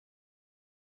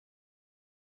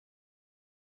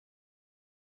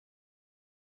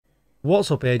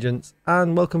What's up, agents,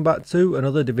 and welcome back to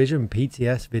another Division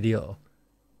PTS video.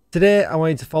 Today I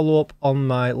wanted to follow up on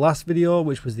my last video,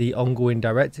 which was the ongoing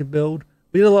Directive build.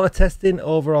 We did a lot of testing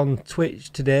over on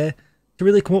Twitch today to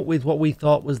really come up with what we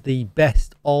thought was the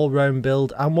best all-round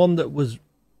build, and one that was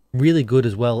really good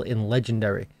as well in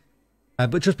Legendary.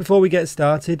 But just before we get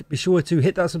started, be sure to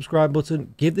hit that subscribe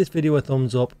button, give this video a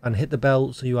thumbs up, and hit the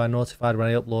bell so you are notified when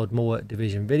I upload more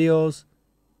Division videos.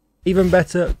 Even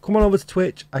better, come on over to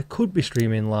Twitch. I could be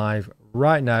streaming live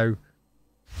right now.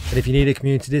 And if you need a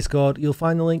community Discord, you'll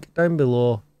find the link down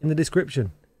below in the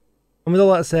description. And with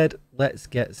all that said, let's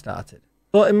get started.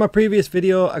 So in my previous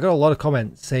video, I got a lot of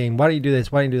comments saying, why don't you do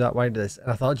this, why don't you do that, why don't you do this?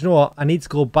 And I thought, you know what, I need to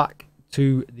go back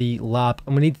to the lab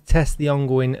and we need to test the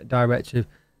ongoing Directive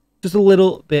just a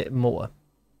little bit more.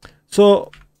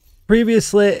 So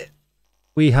previously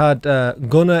we had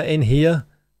Gunner in here,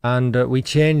 and we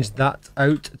changed that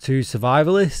out to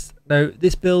Survivalist. Now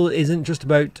this build isn't just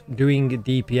about doing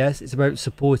DPS, it's about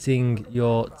supporting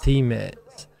your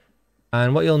teammates.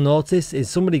 And what you'll notice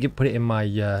is somebody put it in my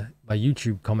my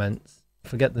YouTube comments, I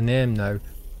forget the name now,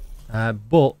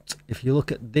 but if you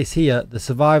look at this here, the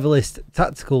Survivalist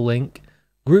tactical link,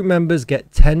 group members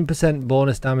get 10%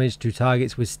 bonus damage to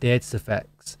targets with status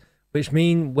effects, which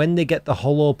mean when they get the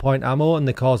hollow point ammo and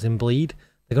they're causing bleed,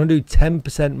 they're going to do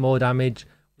 10% more damage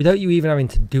without you even having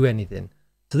to do anything.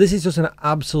 So this is just an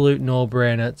absolute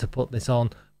no-brainer to put this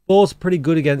on. Bows pretty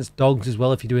good against dogs as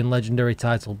well if you're doing Legendary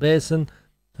Title Basin.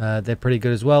 They're pretty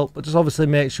good as well, but just obviously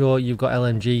make sure you've got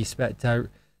LMG spec'd out,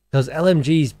 because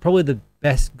LMG is probably the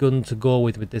best gun to go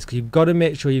with this, because you've got to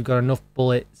make sure you've got enough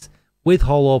bullets with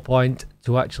hollow point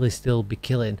to actually still be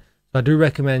killing. So I do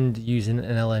recommend using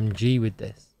an LMG with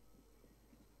this.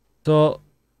 So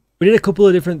we did a couple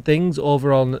of different things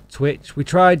over on Twitch. We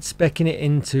tried speccing it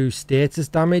into status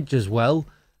damage as well.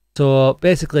 So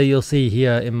basically you'll see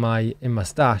here in my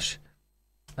stash,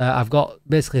 I've got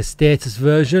basically a status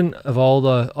version of all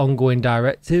the ongoing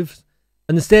directives.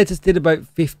 And the status did about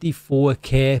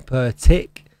 54k per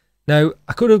tick. Now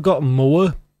I could have got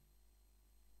more.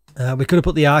 We could have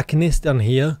put the Arcanist on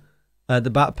here,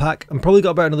 the backpack, and probably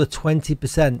got about another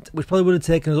 20%, which probably would have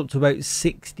taken us up to about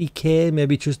 60k,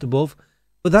 maybe just above.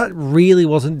 But that really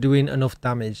wasn't doing enough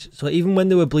damage. So even when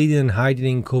they were bleeding and hiding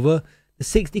in cover, the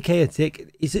 60k a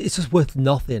tick, it's just worth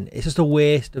nothing. It's just a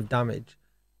waste of damage.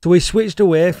 So we switched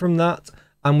away from that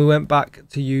and we went back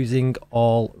to using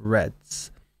all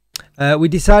reds. We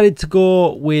decided to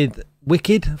go with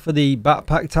Wicked for the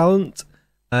backpack talent.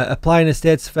 Applying a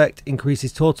status effect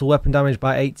increases total weapon damage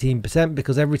by 18%,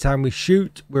 because every time we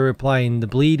shoot, we're applying the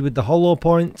bleed with the hollow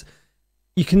point.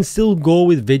 You can still go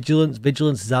with Vigilance.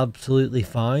 Vigilance is absolutely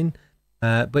fine.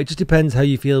 But it just depends how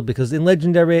you feel, because in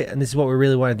Legendary, and this is what we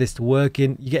really wanted this to work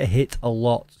in, you get hit a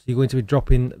lot. So you're going to be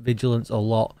dropping Vigilance a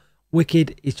lot.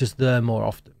 Wicked is just there more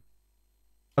often.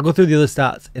 I'll go through the other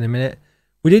stats in a minute.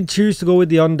 We did choose to go with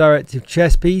the on-directive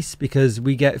chest piece because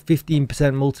we get 15%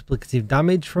 multiplicative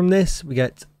damage from this. We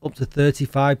get up to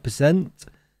 35%.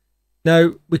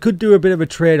 Now, we could do a bit of a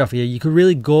trade-off here. You could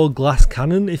really go glass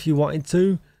cannon if you wanted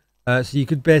to. So you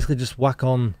could basically just whack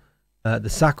on the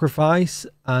sacrifice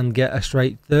and get a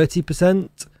straight 30%.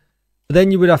 But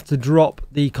then you would have to drop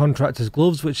the contractor's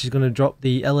gloves, which is going to drop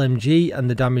the LMG and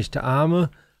the damage to armor.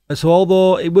 So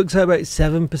although it works out about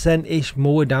 7%-ish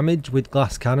more damage with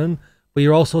glass cannon, but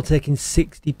you're also taking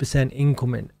 60%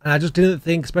 incoming. And I just didn't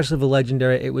think, especially for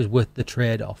Legendary, it was worth the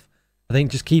trade-off. I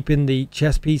think just keeping the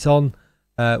chest piece on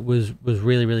was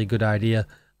really, really good idea,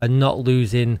 and not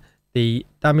losing the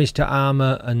damage to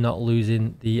armor and not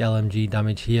losing the LMG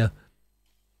damage here.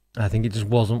 I think it just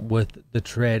wasn't worth the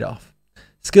trade-off.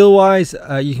 Skill-wise,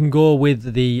 you can go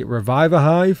with the Reviver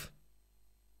Hive.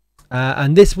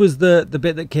 And this was the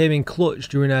bit that came in clutch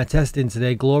during our testing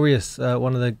today. Glorious,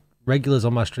 one of the regulars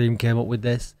on my stream, came up with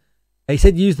this. He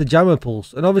said use the Jammer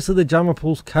Pulse, and obviously the Jammer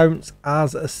Pulse counts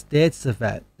as a status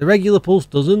effect. The regular Pulse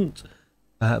doesn't,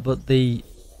 but the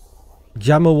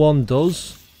Jammer one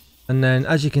does. And then,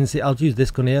 as you can see, I'll use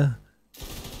this gun here.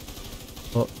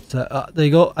 But there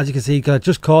you go. As you can see, I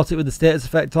just caught it with the status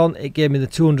effect on. It gave me the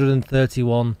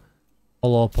 231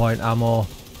 hollow point ammo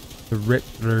to rip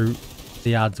through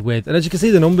the ads with. And as you can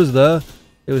see, the numbers there,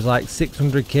 it was like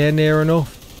 600k near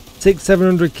enough.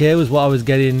 700k was what I was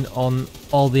getting on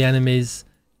all the enemies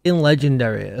in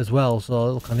Legendary as well.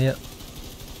 So look on here.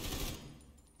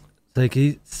 So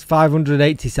it's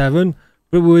 587.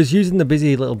 But we was using the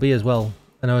busy little bee as well.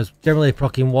 And I was generally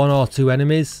procking 1 or 2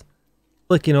 enemies,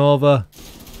 flicking over,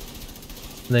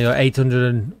 and they got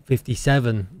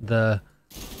 857 there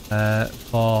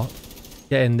for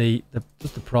getting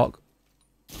just the proc.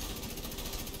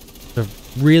 So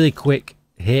really quick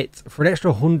hit for an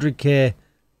extra 100k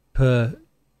per,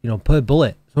 per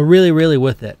bullet. So really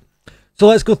worth it. So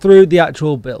let's go through the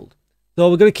actual build. So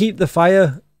we're going to keep the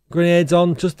fire grenades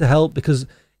on just to help, because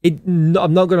I'm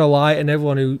not going to lie, and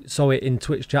everyone who saw it in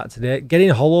Twitch chat today, getting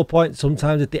hollow points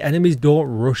sometimes if the enemies don't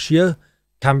rush you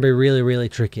can be really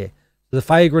tricky. So the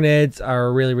fire grenades are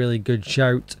a really good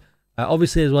shout.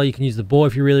 Obviously as well, you can use the bow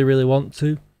if you really want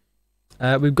to.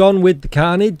 We've gone with the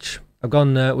Carnage. I've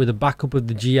gone with a backup of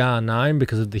the GR9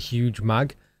 because of the huge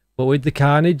mag. But with the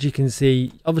Carnage, you can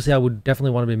see, obviously I would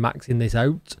definitely want to be maxing this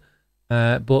out.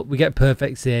 But we get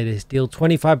perfect sadist. Deal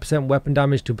 25% weapon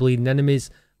damage to bleeding enemies.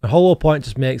 And hollow point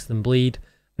just makes them bleed.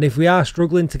 And if we are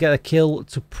struggling to get a kill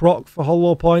to proc for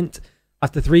hollow point,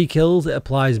 after 3 kills it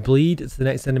applies bleed. It's the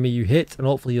next enemy you hit, and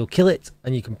hopefully you'll kill it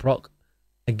and you can proc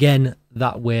again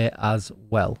that way as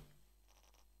well.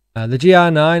 The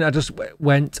GR9, I just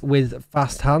went with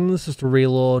fast hands just to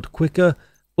reload quicker,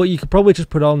 but you could probably just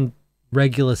put on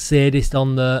regular sadist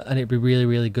on there and it'd be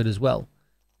really good as well.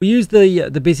 We use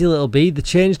the busy little bee. The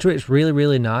change to it's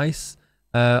really nice.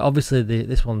 Obviously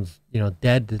this one's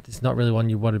dead. It's not really one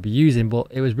you want to be using, but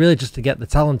it was really just to get the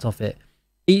talent off it.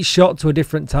 Each shot to a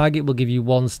different target will give you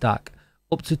 1 stack,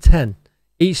 up to 10.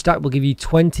 Each stack will give you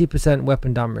 20%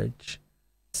 weapon damage.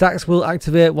 Stacks will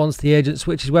activate once the agent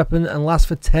switches weapon and last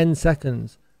for 10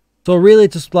 seconds. So really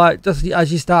just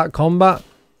as you start combat,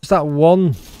 just that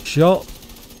 1 shot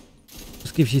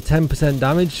just gives you 10%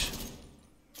 damage.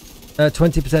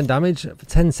 20% damage for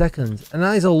 10 seconds. And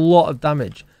that is a lot of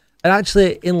damage. And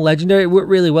actually in Legendary it worked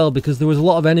really well because there was a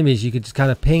lot of enemies you could just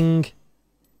kind of ping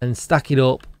and stack it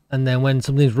up. And then when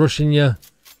something's rushing you,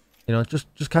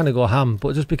 just kind of go ham.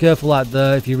 But just be careful like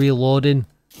there if you're reloading.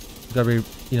 You've got to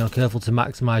be, careful to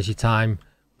maximize your time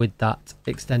with that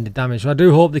extended damage. So I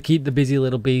do hope they keep the busy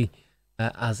little bee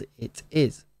as it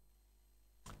is.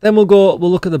 Then we'll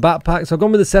look at the backpack. So I've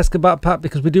gone with the Seska backpack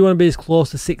because we do want to be as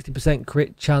close to 60%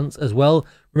 crit chance as well.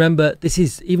 Remember,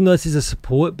 even though this is a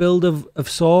support build of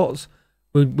sorts,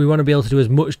 we want to be able to do as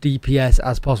much DPS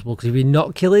as possible. Because if you're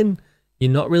not killing, you're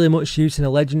not really much use in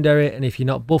a legendary, and if you're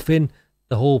not buffing,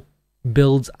 the whole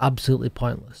build's absolutely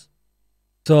pointless.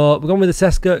 So we're going with the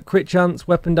Seska, crit chance,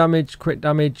 weapon damage, crit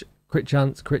chance,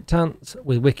 crit chance,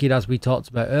 with Wicked as we talked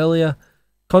about earlier.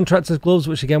 Contractor's gloves,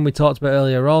 which again we talked about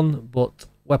earlier on, but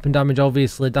weapon damage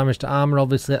obviously, damage to armor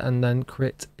obviously, and then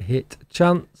crit hit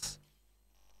chance.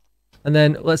 And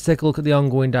then let's take a look at the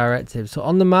ongoing directive. So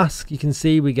on the mask, you can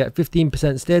see we get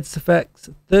 15% status effects,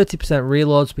 30%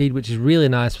 reload speed, which is really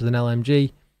nice with an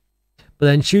LMG. But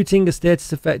then shooting a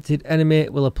status affected enemy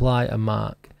will apply a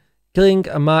mark. Killing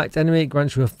a marked enemy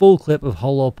grants you a full clip of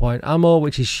hollow point ammo,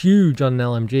 which is huge on an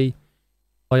LMG,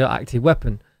 or your active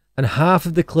weapon. And half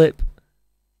of the clip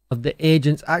of the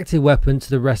agent's active weapon to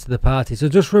the rest of the party. So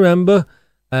just remember,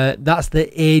 that's the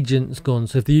agent's gun.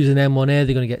 So if they're using M1A,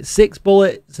 they're going to get 6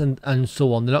 bullets and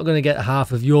so on. They're not going to get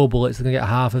half of your bullets, they're going to get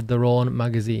half of their own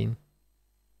magazine.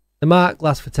 The mark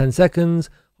lasts for 10 seconds.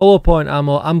 Hollow point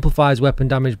ammo amplifies weapon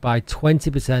damage by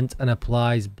 20% and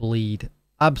applies bleed.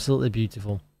 Absolutely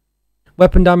beautiful.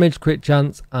 Weapon damage, crit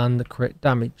chance, and crit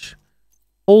damage.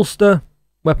 Holster,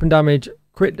 weapon damage,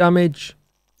 crit damage.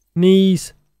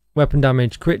 Knees, weapon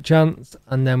damage, crit chance.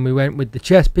 And then we went with the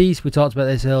chest piece. We talked about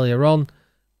this earlier on.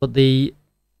 But the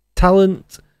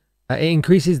talent, it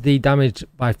increases the damage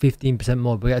by 15%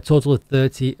 more. We get a total of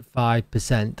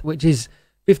 35%, which is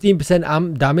 15%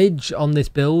 amp damage on this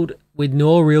build with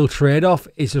no real trade-off.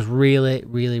 It's just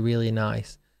really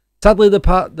nice. Sadly, the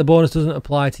bonus doesn't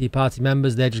apply to your party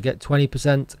members. They just get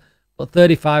 20%, but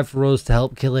 35 for us to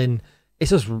help killing. It's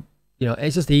just,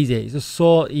 it's just easy. It's just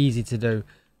so easy to do.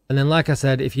 And then, like I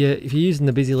said, if you're using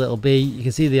the busy little bee, you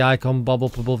can see the icon bob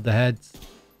up above the heads.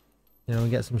 We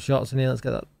get some shots in here. Let's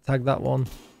get that, tag that one.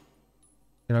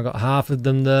 I've got half of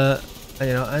them there.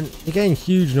 And you're getting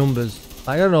huge numbers.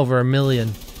 Like, I got over 1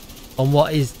 million on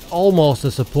what is almost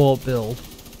a support build.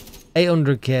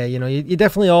 800k, you're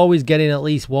definitely always getting at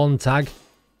least 1 tag.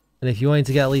 And if you wanted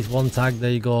to get at least 1 tag,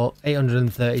 there you go,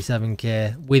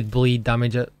 837k with bleed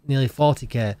damage at nearly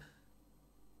 40k.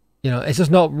 It's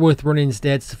just not worth running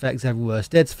status effects everywhere.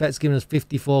 Status effects giving us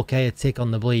 54k a tick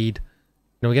on the bleed.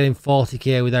 We're getting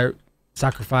 40k without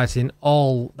sacrificing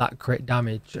all that crit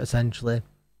damage, essentially.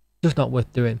 Just not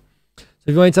worth doing. So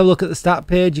if you want to have a look at the stat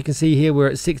page, you can see here we're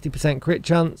at 60% crit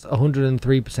chance,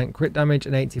 103% crit damage,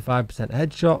 and 85%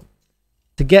 headshot.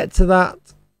 To get to that,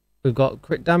 we've got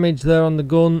crit damage there on the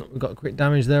gun, we've got crit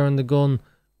damage there on the gun,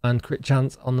 and crit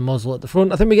chance on the muzzle at the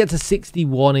front. I think we get to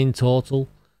 61 in total,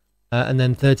 and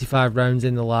then 35 rounds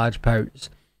in the large pouch.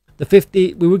 The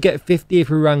 50, we would get 50 if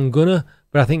we ran gunner,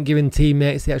 but I think giving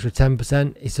teammates the extra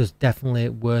 10%, it's just definitely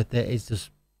worth it. It's just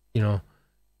you know,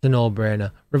 it's a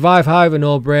no-brainer. Revive Hive, a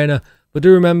no-brainer. But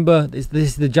do remember, this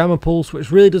is the Jammer Pulse,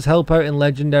 which really does help out in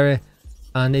Legendary.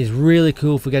 And is really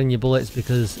cool for getting your bullets,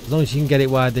 because as long as you can get it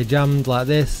while they're jammed like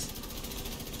this,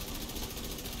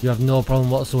 you have no problem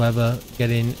whatsoever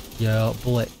getting your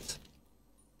bullets.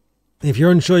 If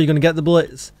you're unsure you're going to get the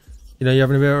bullets, you know, you're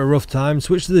having a bit of a rough time,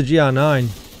 switch to the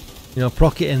GR9. You know,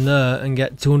 proc it in there and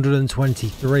get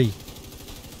 223.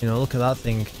 You know, look at that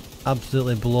thing.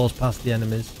 Absolutely blows past the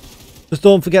enemies. Just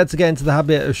don't forget to get into the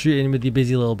habit of shooting with your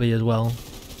busy little bee as well.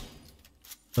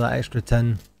 For that extra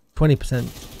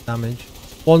 20% damage.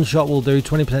 One shot will do,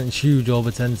 20% is huge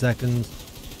over 10 seconds.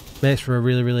 Makes for a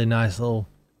really, really nice little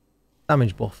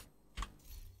damage buff.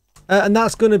 And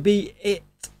that's going to be it.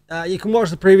 You can watch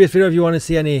the previous video if you want to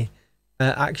see any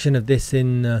action of this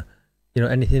in, you know,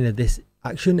 anything of this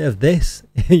action of this.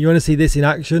 You want to see this in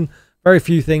action. Very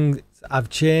few things have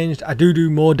changed. I do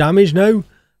more damage now.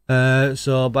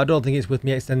 But I don't think it's worth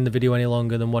me extending the video any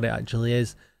longer than what it actually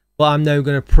is. But I'm now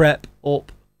going to prep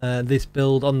up this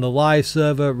build on the live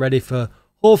server, ready for,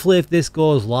 hopefully if this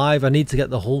goes live. I need to get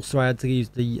the holster. I had to use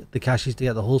the caches to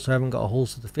get the holster. I haven't got a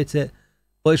holster to fit it.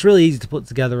 But it's really easy to put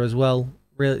together as well.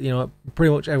 Really, you know,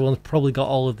 pretty much everyone's probably got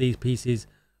all of these pieces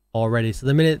already. So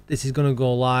the minute this is going to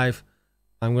go live,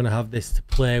 I'm going to have this to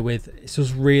play with. It's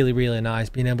just really, really nice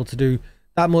being able to do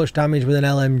that much damage with an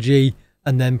LMG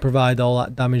and then provide all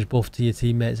that damage buff to your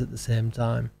teammates at the same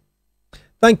time.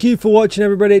 Thank you for watching,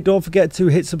 everybody. Don't forget to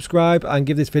hit subscribe and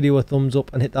give this video a thumbs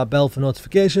up and hit that bell for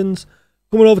notifications.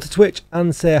 Come on over to Twitch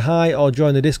and say hi or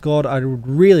join the Discord. I would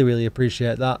really, really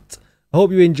appreciate that. I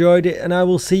hope you enjoyed it, and I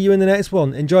will see you in the next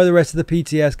one. Enjoy the rest of the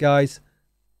PTS, guys.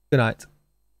 Good night.